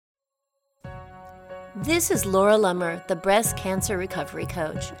This is Laura Lummer, the Breast Cancer Recovery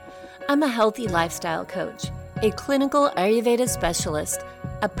Coach. I'm a healthy lifestyle coach, a clinical Ayurveda specialist,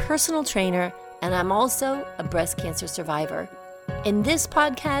 a personal trainer, and I'm also a breast cancer survivor. In this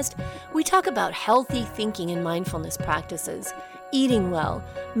podcast, we talk about healthy thinking and mindfulness practices, eating well,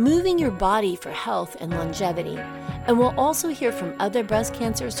 moving your body for health and longevity, and we'll also hear from other breast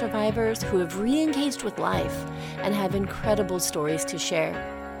cancer survivors who have re-engaged with life and have incredible stories to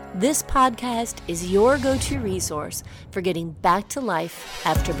share. This podcast is your go-to resource for getting back to life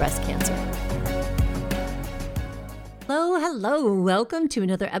after breast cancer. Hello. Welcome to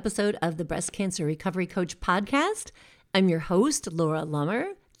another episode of the Breast Cancer Recovery Coach podcast. I'm your host, Laura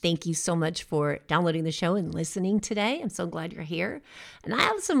Lummer. Thank you so much for downloading the show and listening today. I'm so glad you're here. And I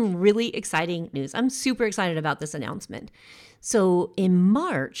have some really exciting news. I'm super excited about this announcement. So in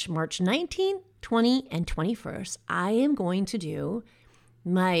March 19th, 20th, and 21st, I am going to do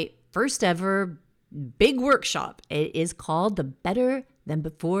my first ever big workshop. It is called the Better Than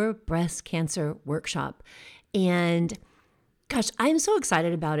Before Breast Cancer Workshop. And gosh, I'm so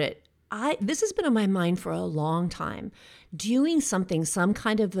excited about it. This has been on my mind for a long time, doing some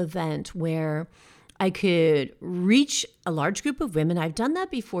kind of event where I could reach a large group of women. I've done that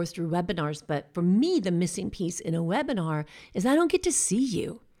before through webinars, but for me, the missing piece in a webinar is I don't get to see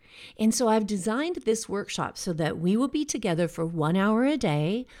you. And so I've designed this workshop so that we will be together for 1 hour a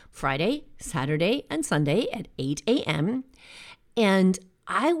day, Friday, Saturday, and Sunday at 8 a.m. And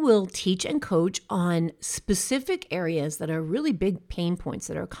I will teach and coach on specific areas that are really big pain points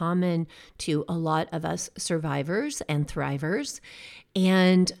that are common to a lot of us survivors and thrivers.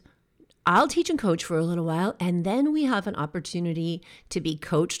 And I'll teach and coach for a little while, and then we have an opportunity to be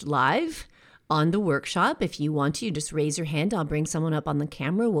coached live on the workshop. If you want to, just raise your hand. I'll bring someone up on the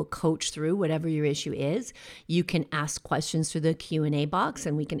camera. We'll coach through whatever your issue is. You can ask questions through the Q&A box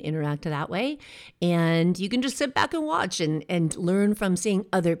and we can interact that way. And you can just sit back and watch and learn from seeing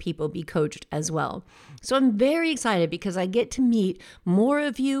other people be coached as well. So I'm very excited because I get to meet more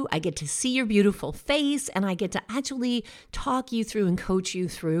of you. I get to see your beautiful face and I get to actually talk you through and coach you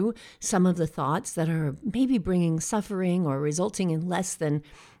through some of the thoughts that are maybe bringing suffering or resulting in less than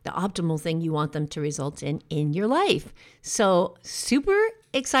the optimal thing you want them to result in your life. So super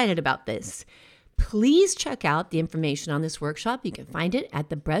excited about this. Please check out the information on this workshop. You can find it at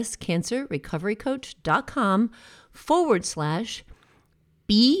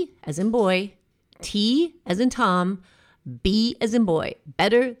thebreastcancerrecoverycoach.com/B as in boy, T as in Tom, B as in boy,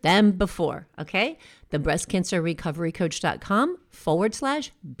 better than before. Okay?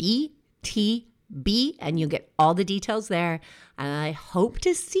 thebreastcancerrecoverycoach.com/BTB, and you'll get all the details there. And I hope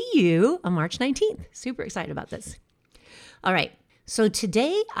to see you on March 19th. Super excited about this. All right. So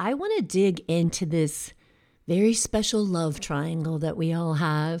today I want to dig into this very special love triangle that we all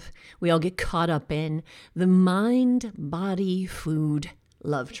have. We all get caught up in the mind, body, food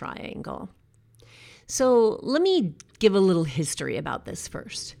love triangle. So let me give a little history about this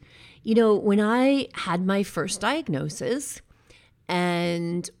first. You know, when I had my first diagnosis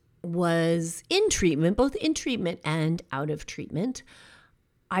and was in treatment, both in treatment and out of treatment,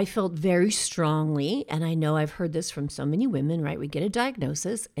 I felt very strongly, and I know I've heard this from so many women, right? We get a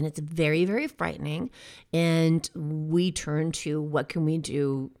diagnosis and it's very, very frightening. And we turn to what can we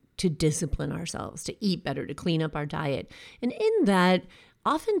do to discipline ourselves, to eat better, to clean up our diet. And in that,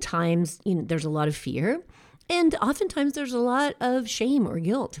 oftentimes, there's a lot of fear. And oftentimes there's a lot of shame or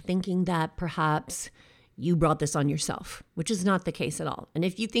guilt, thinking that perhaps you brought this on yourself, which is not the case at all. And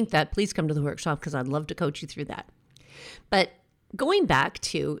if you think that, please come to the workshop because I'd love to coach you through that. But going back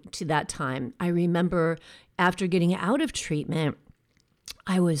to that time, I remember after getting out of treatment,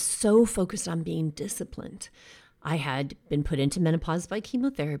 I was so focused on being disciplined. I had been put into menopause by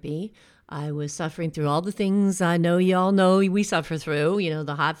chemotherapy. I was suffering through all the things I know you all know we suffer through,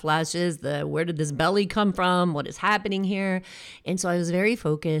 the hot flashes, where did this belly come from? What is happening here? And so I was very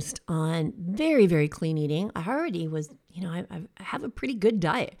focused on very, very clean eating. I already was, I have a pretty good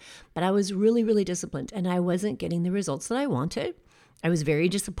diet, but I was really, really disciplined and I wasn't getting the results that I wanted. I was very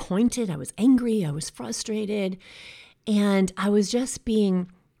disappointed. I was angry. I was frustrated. And I was just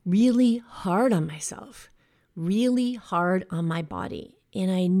being really hard on myself, really hard on my body. And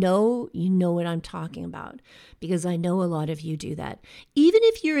I know you know what I'm talking about because I know a lot of you do that. Even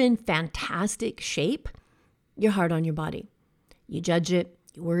if you're in fantastic shape, you're hard on your body. You judge it,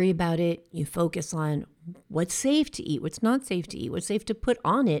 you worry about it, you focus on what's safe to eat, what's not safe to eat, what's safe to put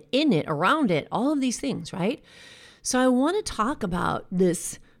on it, in it, around it, all of these things, right? So I want to talk about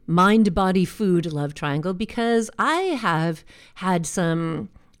this mind, body, food love triangle because I have had some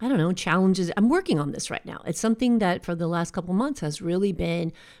challenges. I'm working on this right now. It's something that for the last couple months has really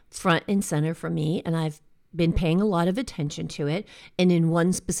been front and center for me, and I've been paying a lot of attention to it, and in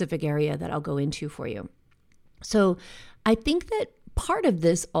one specific area that I'll go into for you. So I think that part of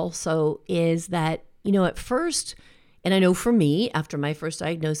this also is that, at first, and I know for me, after my first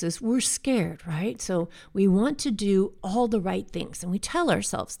diagnosis, we're scared, right? So we want to do all the right things, and we tell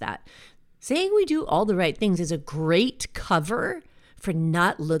ourselves that. Saying we do all the right things is a great cover for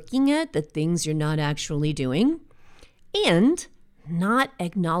not looking at the things you're not actually doing and not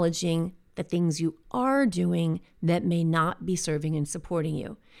acknowledging the things you are doing that may not be serving and supporting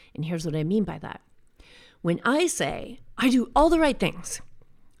you. And here's what I mean by that. When I say I do all the right things,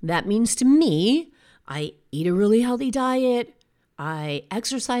 that means to me, I eat a really healthy diet, I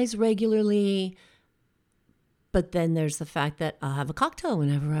exercise regularly, but then there's the fact that I'll have a cocktail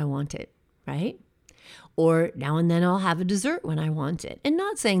whenever I want it, right? Or now and then I'll have a dessert when I want it. And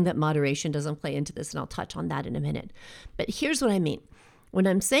not saying that moderation doesn't play into this, and I'll touch on that in a minute. But here's what I mean. When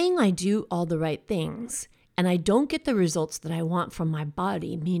I'm saying I do all the right things and I don't get the results that I want from my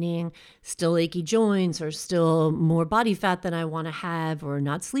body, meaning still achy joints or still more body fat than I want to have or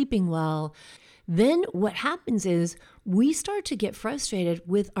not sleeping well, then what happens is we start to get frustrated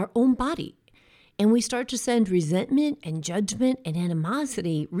with our own body. And we start to send resentment and judgment and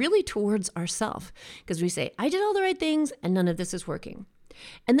animosity really towards ourselves because we say, I did all the right things and none of this is working.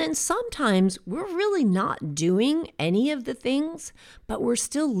 And then sometimes we're really not doing any of the things, but we're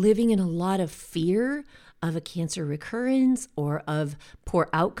still living in a lot of fear of a cancer recurrence or of poor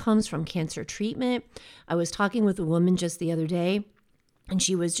outcomes from cancer treatment. I was talking with a woman just the other day, and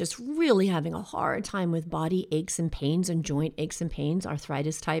she was just really having a hard time with body aches and pains and joint aches and pains,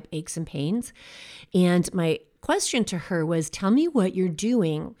 arthritis type aches and pains. And my question to her was, tell me what you're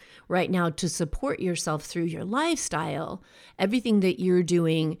doing right now to support yourself through your lifestyle, everything that you're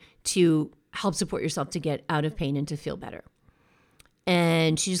doing to help support yourself to get out of pain and to feel better.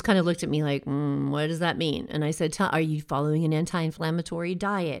 And she just kind of looked at me like, what does that mean? And I said, are you following an anti-inflammatory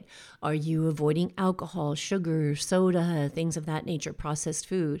diet? Are you avoiding alcohol, sugar, soda, things of that nature, processed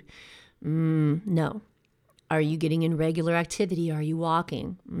food? No. Are you getting in regular activity? Are you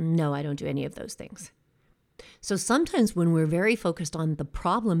walking? No, I don't do any of those things. So sometimes when we're very focused on the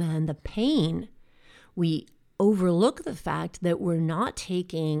problem and the pain, we overlook the fact that we're not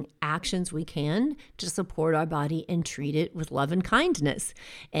taking actions we can to support our body and treat it with love and kindness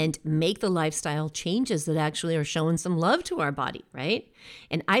and make the lifestyle changes that actually are showing some love to our body, right?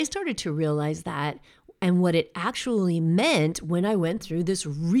 And I started to realize that and what it actually meant when I went through this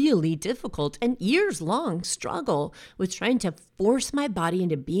really difficult and years-long struggle with trying to force my body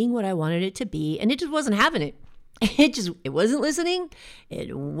into being what I wanted it to be, and it just wasn't having it. It wasn't listening.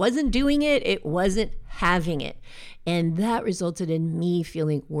 It wasn't doing it. It wasn't having it. And that resulted in me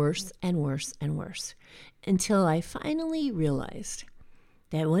feeling worse and worse and worse until I finally realized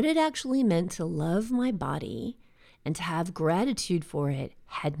that what it actually meant to love my body and to have gratitude for it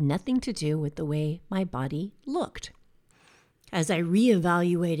had nothing to do with the way my body looked. As I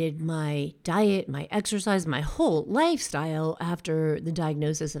reevaluated my diet, my exercise, my whole lifestyle after the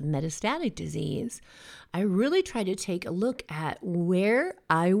diagnosis of metastatic disease, I really tried to take a look at where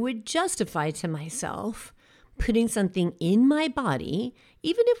I would justify to myself putting something in my body,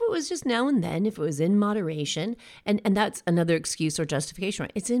 even if it was just now and then, if it was in moderation. And that's another excuse or justification,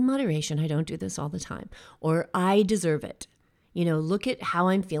 right? It's in moderation. I don't do this all the time. Or I deserve it. Look at how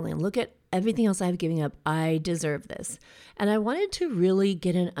I'm feeling. Look at everything else I've given up. I deserve this. And I wanted to really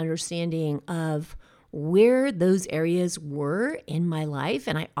get an understanding of where those areas were in my life.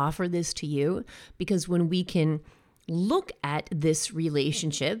 And I offer this to you because when we can look at this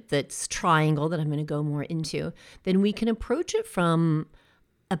relationship, that's triangle that I'm going to go more into, then we can approach it from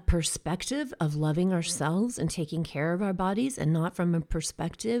a perspective of loving ourselves and taking care of our bodies, and not from a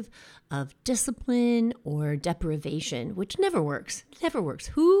perspective of discipline or deprivation, which never works. Never works.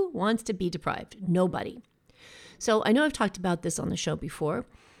 Who wants to be deprived? Nobody. So I know I've talked about this on the show before.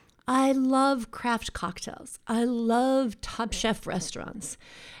 I love craft cocktails. I love Top Chef restaurants.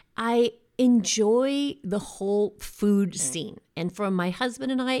 I enjoy the whole food scene. And for my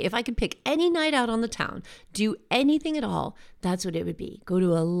husband and I, if I could pick any night out on the town, do anything at all, that's what it would be. Go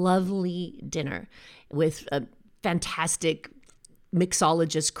to a lovely dinner with a fantastic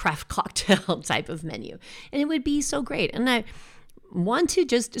mixologist craft cocktail type of menu. And it would be so great. And I want to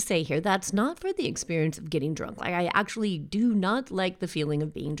just say here, that's not for the experience of getting drunk. Like, I actually do not like the feeling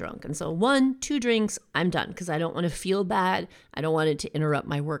of being drunk. And so 1, 2 drinks, I'm done because I don't want to feel bad. I don't want it to interrupt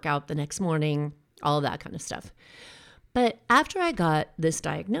my workout the next morning, all of that kind of stuff. But after I got this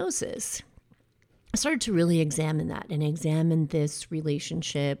diagnosis, I started to really examine that and examine this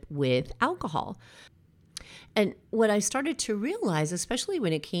relationship with alcohol. And what I started to realize, especially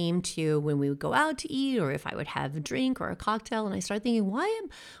when it came to when we would go out to eat or if I would have a drink or a cocktail, and I started thinking, why am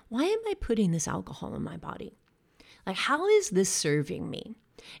I putting this alcohol in my body? Like, how is this serving me?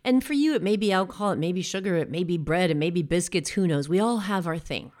 And for you, it may be alcohol, it may be sugar, it may be bread, it may be biscuits, who knows? We all have our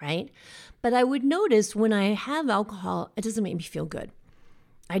thing, right? But I would notice when I have alcohol, it doesn't make me feel good.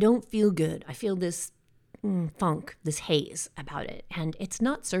 I don't feel good. I feel this funk, this haze about it, and it's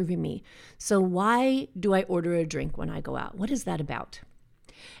not serving me. So why do I order a drink when I go out? What is that about?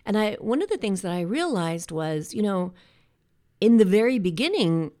 And one of the things that I realized was, in the very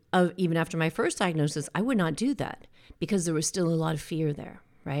beginning of even after my first diagnosis, I would not do that because there was still a lot of fear there,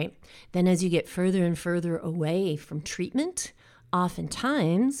 right? Then as you get further and further away from treatment,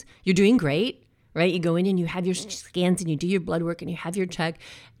 oftentimes you're doing great, right? You go in and you have your scans and you do your blood work and you have your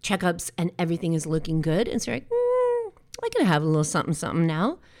checkups and everything is looking good. And so you're like, I can have a little something, something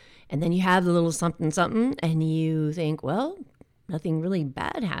now. And then you have the little something, something, and you think, well, nothing really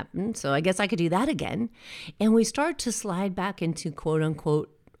bad happened, so I guess I could do that again. And we start to slide back into quote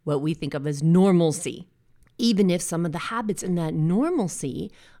unquote what we think of as normalcy, even if some of the habits in that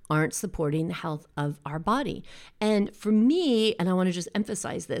normalcy aren't supporting the health of our body. And for me, and I want to just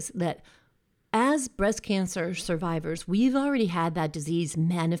emphasize this, that as breast cancer survivors, we've already had that disease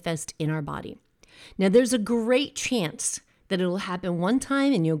manifest in our body. Now, there's a great chance that it'll happen one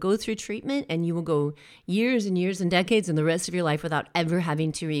time and you'll go through treatment and you will go years and years and decades and the rest of your life without ever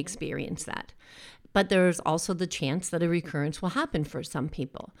having to re-experience that. But there's also the chance that a recurrence will happen for some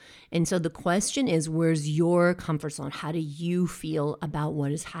people. And so the question is, where's your comfort zone? How do you feel about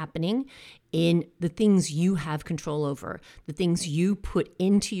what is happening in the things you have control over, the things you put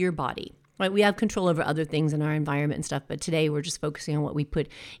into your body? Right? We have control over other things in our environment and stuff, but today we're just focusing on what we put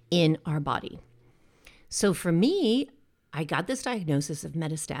in our body. So for me, I got this diagnosis of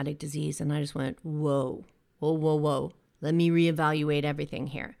metastatic disease and I just went, whoa. Let me reevaluate everything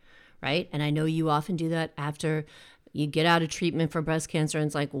here, right? And I know you often do that after you get out of treatment for breast cancer and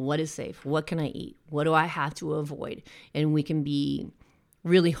it's like, what is safe? What can I eat? What do I have to avoid? And we can be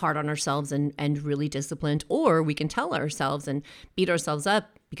really hard on ourselves and really disciplined, or we can tell ourselves and beat ourselves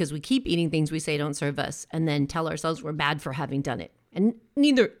up because we keep eating things we say don't serve us and then tell ourselves we're bad for having done it. And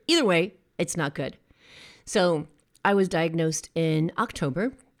either way, it's not good. So I was diagnosed in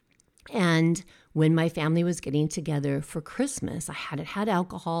October, and when my family was getting together for Christmas, I hadn't had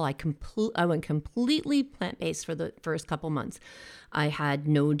alcohol. I went completely plant-based for the first couple months. I had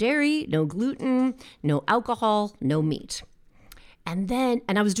no dairy, no gluten, no alcohol, no meat. And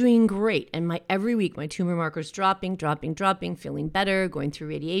I was doing great. And every week, my tumor markers dropping, feeling better, going through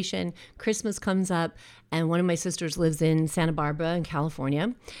radiation. Christmas comes up, and one of my sisters lives in Santa Barbara in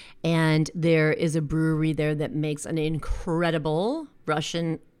California. And there is a brewery there that makes an incredible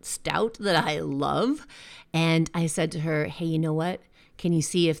Russian stout that I love. And I said to her, hey, you know what? Can you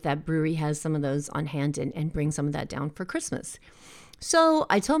see if that brewery has some of those on hand and bring some of that down for Christmas? So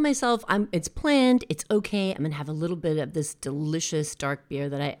I told myself, it's planned, it's okay. I'm going to have a little bit of this delicious dark beer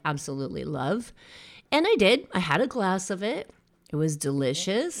that I absolutely love. And I did. I had a glass of it. It was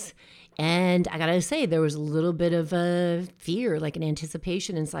delicious. And I got to say, there was a little bit of a fear, like an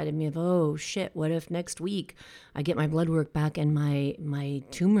anticipation inside of me of, oh, shit, what if next week I get my blood work back and my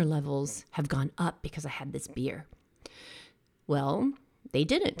tumor levels have gone up because I had this beer? Well, they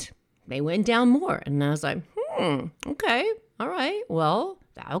didn't. They went down more. And I was like, okay. All right, well,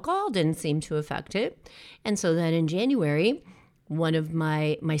 the alcohol didn't seem to affect it. And so then in January, one of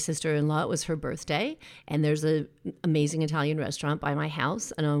my sister-in-law, it was her birthday, and there's an amazing Italian restaurant by my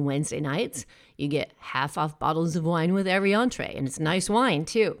house. And on Wednesday nights, you get half off bottles of wine with every entree. And it's nice wine,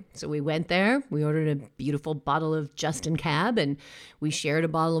 too. So we went there. We ordered a beautiful bottle of Justin Cab, and we shared a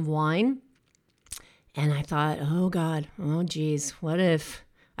bottle of wine. And I thought, oh, God, oh, geez, what if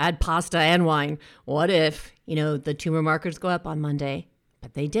I had pasta and wine? What if, the tumor markers go up on Monday?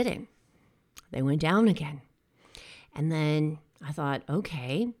 But they didn't. They went down again. And then I thought,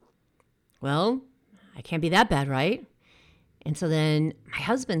 okay, well, I can't be that bad, right? And so then my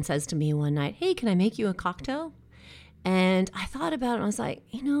husband says to me one night, hey, can I make you a cocktail? And I thought about it and I was like,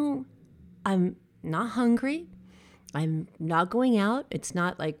 I'm not hungry. I'm not going out. It's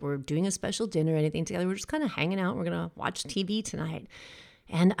not like we're doing a special dinner or anything together. We're just kind of hanging out. We're going to watch TV tonight.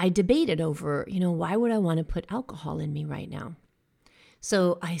 And I debated over, why would I want to put alcohol in me right now?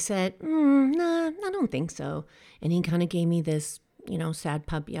 So I said, nah, I don't think so. And he kind of gave me this, sad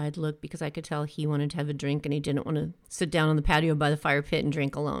puppy-eyed look because I could tell he wanted to have a drink and he didn't want to sit down on the patio by the fire pit and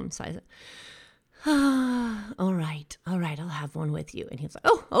drink alone. So I said, All right, I'll have one with you. And he was like,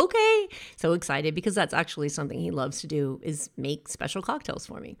 oh, okay. So excited because that's actually something he loves to do is make special cocktails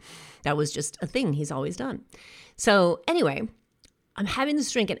for me. That was just a thing he's always done. So anyway, I'm having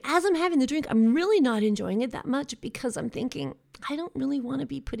this drink. And as I'm having the drink, I'm really not enjoying it that much because I'm thinking, I don't really want to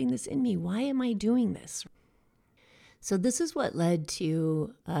be putting this in me. Why am I doing this? So this is what led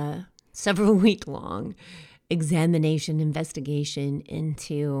to a several week long investigation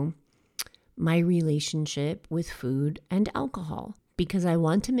into my relationship with food and alcohol, because I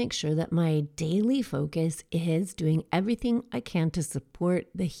want to make sure that my daily focus is doing everything I can to support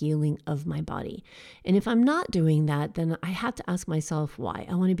the healing of my body. And if I'm not doing that, then I have to ask myself why.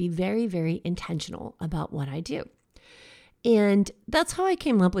 I want to be very, very intentional about what I do. And that's how I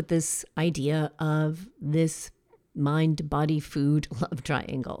came up with this idea of this mind, body, food, love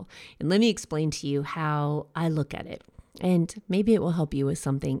triangle. And let me explain to you how I look at it. And maybe it will help you with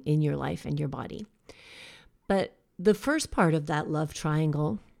something in your life and your body. But the first part of that love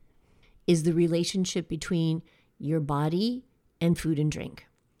triangle is the relationship between your body and food and drink.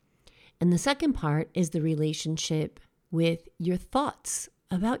 And the second part is the relationship with your thoughts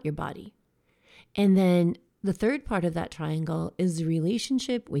about your body. And then the third part of that triangle is the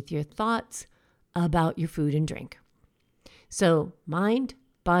relationship with your thoughts about your food and drink. So mind,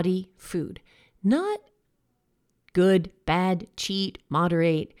 body, food. Not good, bad, cheat,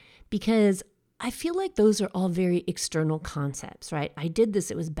 moderate, because I feel like those are all very external concepts, right? I did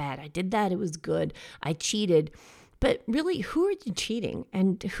this, it was bad. I did that, it was good. I cheated. But really, who are you cheating?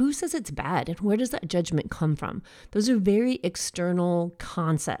 And who says it's bad? And where does that judgment come from? Those are very external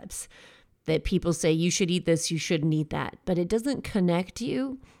concepts that people say you should eat this, you shouldn't eat that. But it doesn't connect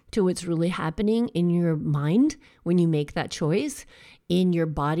you to what's really happening in your mind when you make that choice, in your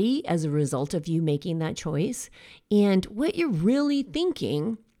body as a result of you making that choice, and what you're really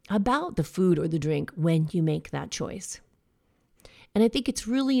thinking about the food or the drink when you make that choice. And I think it's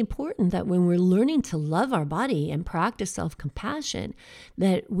really important that when we're learning to love our body and practice self-compassion,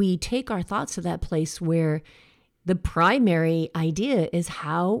 that we take our thoughts to that place where the primary idea is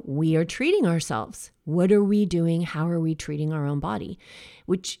how we are treating ourselves. What are we doing? How are we treating our own body?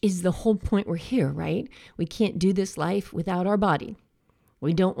 Which is the whole point we're here, right? We can't do this life without our body.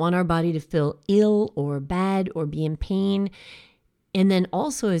 We don't want our body to feel ill or bad or be in pain. And then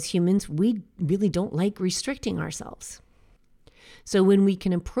also as humans, we really don't like restricting ourselves. So when we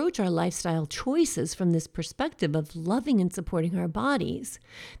can approach our lifestyle choices from this perspective of loving and supporting our bodies,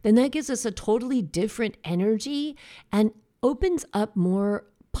 then that gives us a totally different energy and opens up more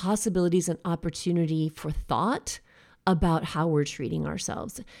possibilities and opportunity for thought about how we're treating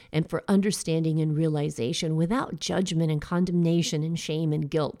ourselves and for understanding and realization without judgment and condemnation and shame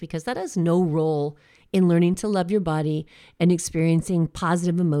and guilt, because that has no role in learning to love your body and experiencing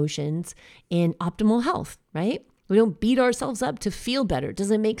positive emotions and optimal health, right? We don't beat ourselves up to feel better. It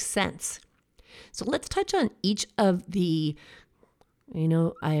doesn't make sense. So let's touch on each of the,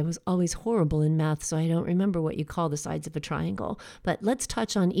 I was always horrible in math, so I don't remember what you call the sides of a triangle, but let's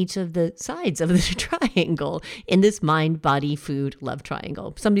touch on each of the sides of the triangle in this mind, body, food, love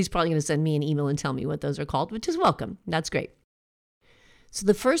triangle. Somebody's probably going to send me an email and tell me what those are called, which is welcome. That's great. So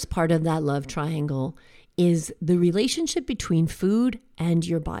the first part of that love triangle is the relationship between food and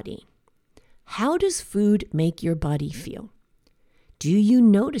your body. How does food make your body feel? Do you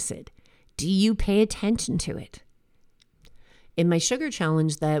notice it? Do you pay attention to it? In my sugar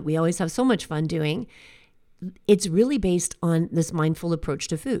challenge that we always have so much fun doing, it's really based on this mindful approach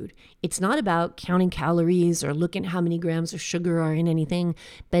to food. It's not about counting calories or looking at how many grams of sugar are in anything,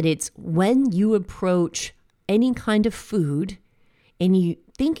 but it's when you approach any kind of food and you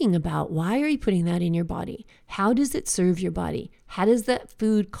thinking about, why are you putting that in your body? How does it serve your body? How does that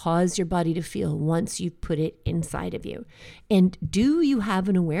food cause your body to feel once you put it inside of you? And do you have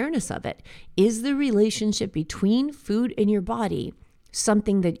an awareness of it? Is the relationship between food and your body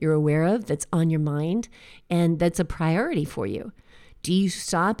something that you're aware of, that's on your mind, and that's a priority for you? Do you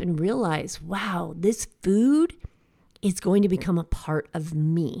stop and realize, wow, this food is going to become a part of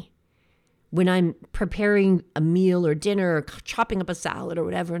me? When I'm preparing a meal or dinner or chopping up a salad or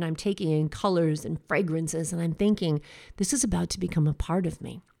whatever, and I'm taking in colors and fragrances, and I'm thinking, this is about to become a part of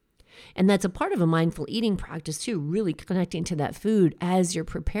me. And that's a part of a mindful eating practice too, really connecting to that food as you're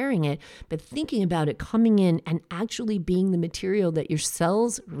preparing it, but thinking about it coming in and actually being the material that your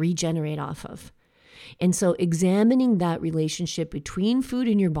cells regenerate off of. And so examining that relationship between food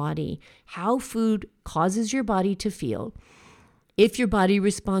and your body, how food causes your body to feel, if your body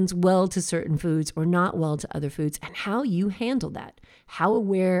responds well to certain foods or not well to other foods, and how you handle that. How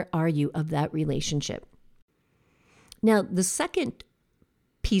aware are you of that relationship? Now, the second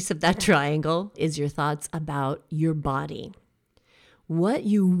piece of that triangle is your thoughts about your body. What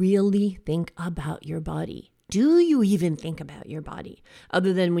you really think about your body. Do you even think about your body?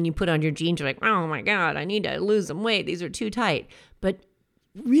 Other than when you put on your jeans, you're like, oh my God, I need to lose some weight. These are too tight. But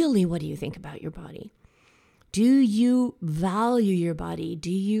really, what do you think about your body? Do you value your body?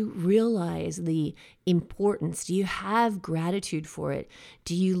 Do you realize the importance? Do you have gratitude for it?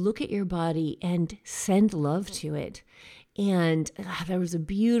 Do you look at your body and send love to it? And there was a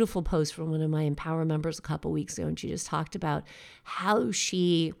beautiful post from one of my Empower members a couple weeks ago, and she just talked about how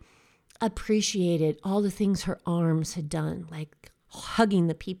she appreciated all the things her arms had done, like hugging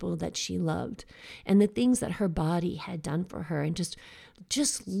the people that she loved, and the things that her body had done for her, and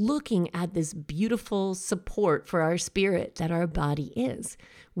just looking at this beautiful support for our spirit that our body is.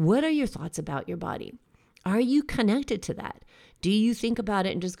 What are your thoughts about your body? Are you connected to that? Do you think about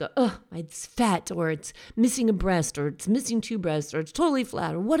it and just go, oh, it's fat, or it's missing a breast, or it's missing two breasts, or it's totally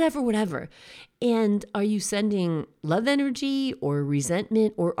flat, or whatever. And are you sending love energy or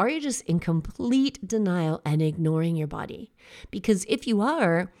resentment, or are you just in complete denial and ignoring your body? Because if you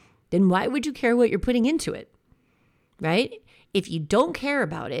are, then why would you care what you're putting into it, right? If you don't care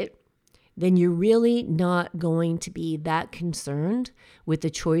about it, then you're really not going to be that concerned with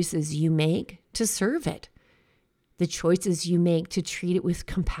the choices you make to serve it, the choices you make to treat it with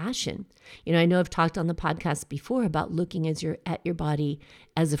compassion. I know I've talked on the podcast before about looking at your body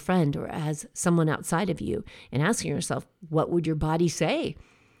as a friend or as someone outside of you and asking yourself, what would your body say?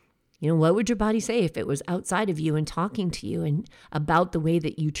 What would your body say if it was outside of you and talking to you and about the way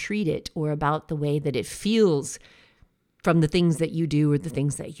that you treat it or about the way that it feels from the things that you do or the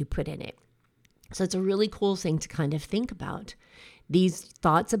things that you put in it? So it's a really cool thing to kind of think about. These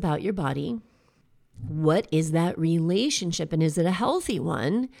thoughts about your body, what is that relationship, and is it a healthy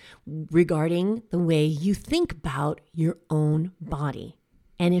one regarding the way you think about your own body?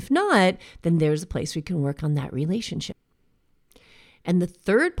 And if not, then there's a place we can work on that relationship. And the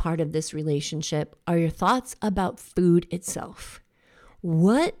third part of this relationship are your thoughts about food itself.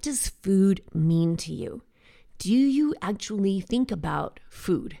 What does food mean to you? Do you actually think about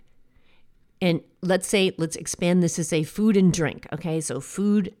food? And let's expand this to say food and drink, okay? So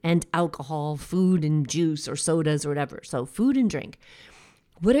food and alcohol, food and juice or sodas or whatever. So food and drink.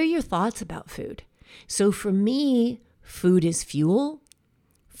 What are your thoughts about food? So for me, food is fuel.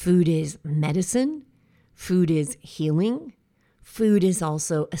 Food is medicine. Food is healing. Food is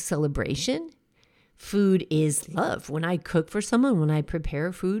also a celebration. Food is love. When I cook for someone, when I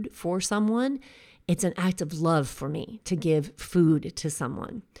prepare food for someone, it's an act of love for me to give food to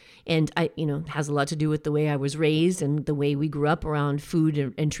someone. And it has a lot to do with the way I was raised and the way we grew up around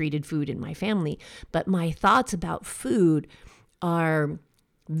food and treated food in my family. But my thoughts about food are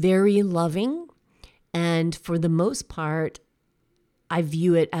very loving. And for the most part, I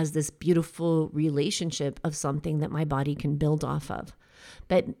view it as this beautiful relationship of something that my body can build off of.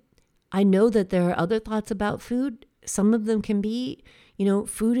 But I know that there are other thoughts about food. Some of them can be,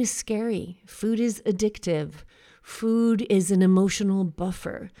 food is scary. Food is addictive. Food is an emotional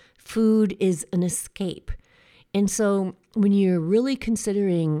buffer. Food is an escape. And so when you're really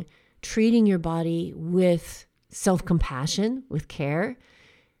considering treating your body with self-compassion, with care,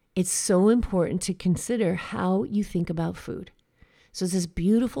 it's so important to consider how you think about food. So it's this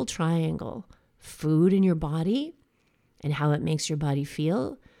beautiful triangle: food in your body and how it makes your body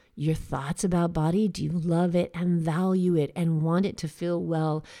feel. Your thoughts about body, do you love it and value it and want it to feel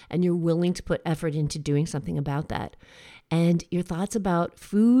well, and you're willing to put effort into doing something about that? And your thoughts about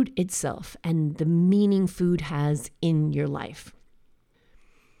food itself and the meaning food has in your life.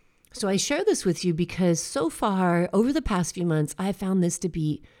 So I share this with you because so far, over the past few months, I found this to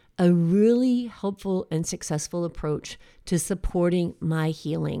be a really helpful and successful approach to supporting my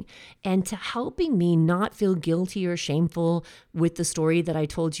healing and to helping me not feel guilty or shameful with the story that I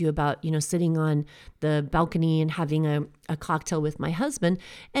told you about, sitting on the balcony and having a cocktail with my husband.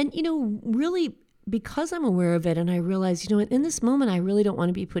 And, really, because I'm aware of it and I realized, in this moment, I really don't want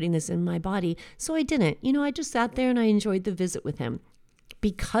to be putting this in my body. So I didn't. I just sat there and I enjoyed the visit with him.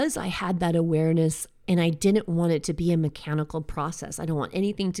 Because I had that awareness and I didn't want it to be a mechanical process. I don't want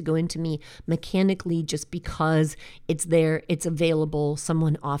anything to go into me mechanically just because it's there, it's available,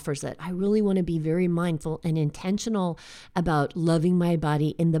 someone offers it. I really want to be very mindful and intentional about loving my body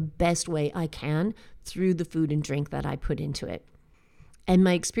in the best way I can through the food and drink that I put into it. And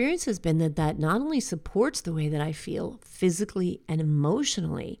my experience has been that not only supports the way that I feel physically and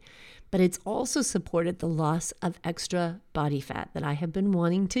emotionally, but it's also supported the loss of extra body fat that I have been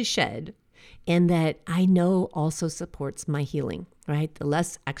wanting to shed, and that I know also supports my healing, right? The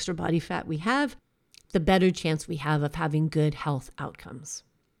less extra body fat we have, the better chance we have of having good health outcomes.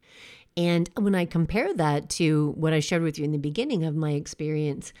 And when I compare that to what I shared with you in the beginning of my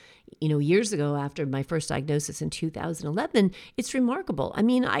experience, years ago after my first diagnosis in 2011, it's remarkable. I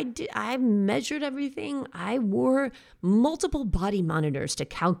mean, I measured everything. I wore multiple body monitors to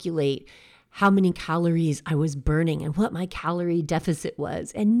calculate how many calories I was burning and what my calorie deficit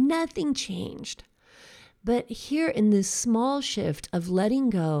was, and nothing changed. But here in this small shift of letting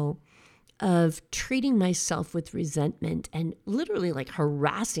go of treating myself with resentment and literally like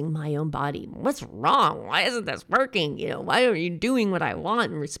harassing my own body. What's wrong? Why isn't this working? Why aren't you doing what I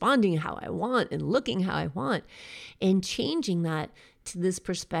want and responding how I want and looking how I want? And changing that to this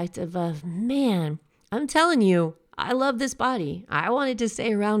perspective of, man, I'm telling you, I love this body. I want it to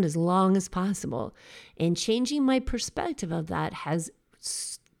stay around as long as possible. And changing my perspective of that has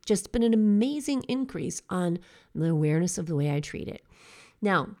just been an amazing increase on the awareness of the way I treat it.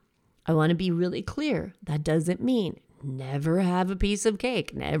 Now, I want to be really clear. That doesn't mean never have a piece of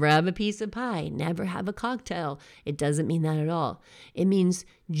cake, never have a piece of pie, never have a cocktail. It doesn't mean that at all. It means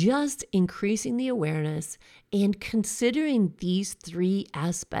just increasing the awareness and considering these 3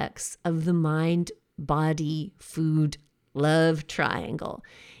 aspects of the mind, body, food, love triangle.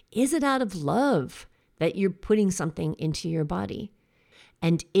 Is it out of love that you're putting something into your body?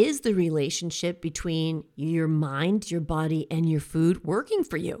 And is the relationship between your mind, your body, and your food working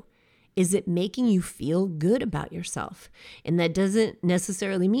for you? Is it making you feel good about yourself? And that doesn't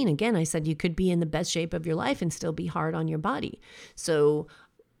necessarily mean, again, I said you could be in the best shape of your life and still be hard on your body. So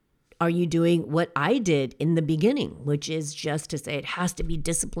are you doing what I did in the beginning, which is just to say it has to be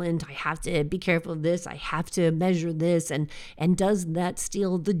disciplined. I have to be careful of this. I have to measure this. And does that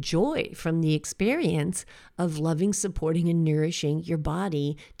steal the joy from the experience of loving, supporting, and nourishing your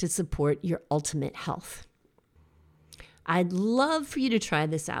body to support your ultimate health? I'd love for you to try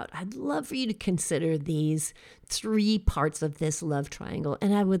this out. I'd love for you to consider these 3 parts of this love triangle,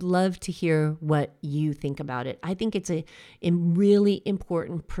 and I would love to hear what you think about it. I think it's a really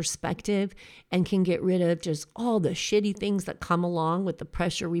important perspective and can get rid of just all the shitty things that come along with the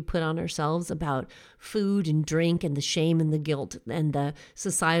pressure we put on ourselves about food and drink and the shame and the guilt and the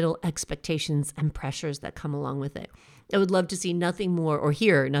societal expectations and pressures that come along with it. I would love to see nothing more, or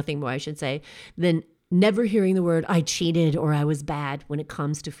hear nothing more, I should say, than never hearing the word I cheated or I was bad when it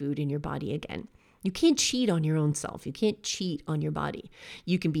comes to food in your body again. You can't cheat on your own self. You can't cheat on your body.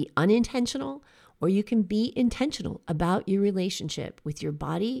 You can be unintentional or you can be intentional about your relationship with your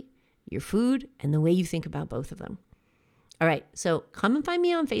body, your food, and the way you think about both of them. All right, so come and find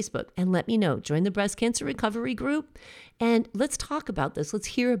me on Facebook and let me know. Join the Breast Cancer Recovery Group and let's talk about this. Let's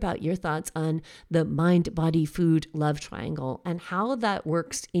hear about your thoughts on the mind, body, food, love triangle and how that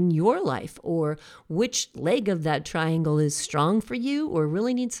works in your life, or which leg of that triangle is strong for you or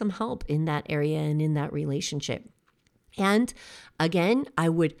really needs some help in that area and in that relationship. And again, I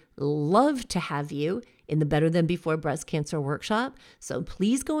would love to have you in the Better Than Before Breast Cancer Workshop. So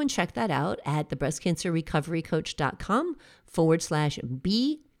please go and check that out at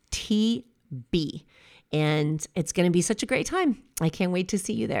thebreastcancerrecoverycoach.com/BTB. And it's going to be such a great time. I can't wait to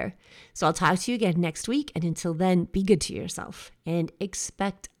see you there. So I'll talk to you again next week. And until then, be good to yourself and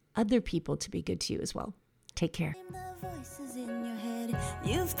expect other people to be good to you as well. Take care.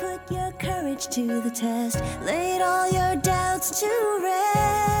 You've put your courage to the test, laid all your doubts to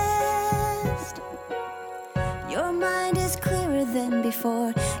rest. Your mind is clearer than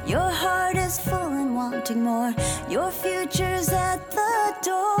before, your heart is full and wanting more, your future's at the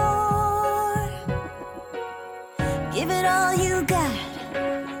door. Give it all you got,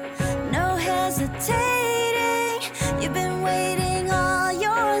 no hesitating, you've been waiting all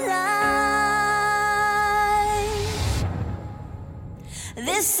your life.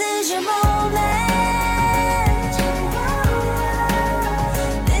 This is your moment.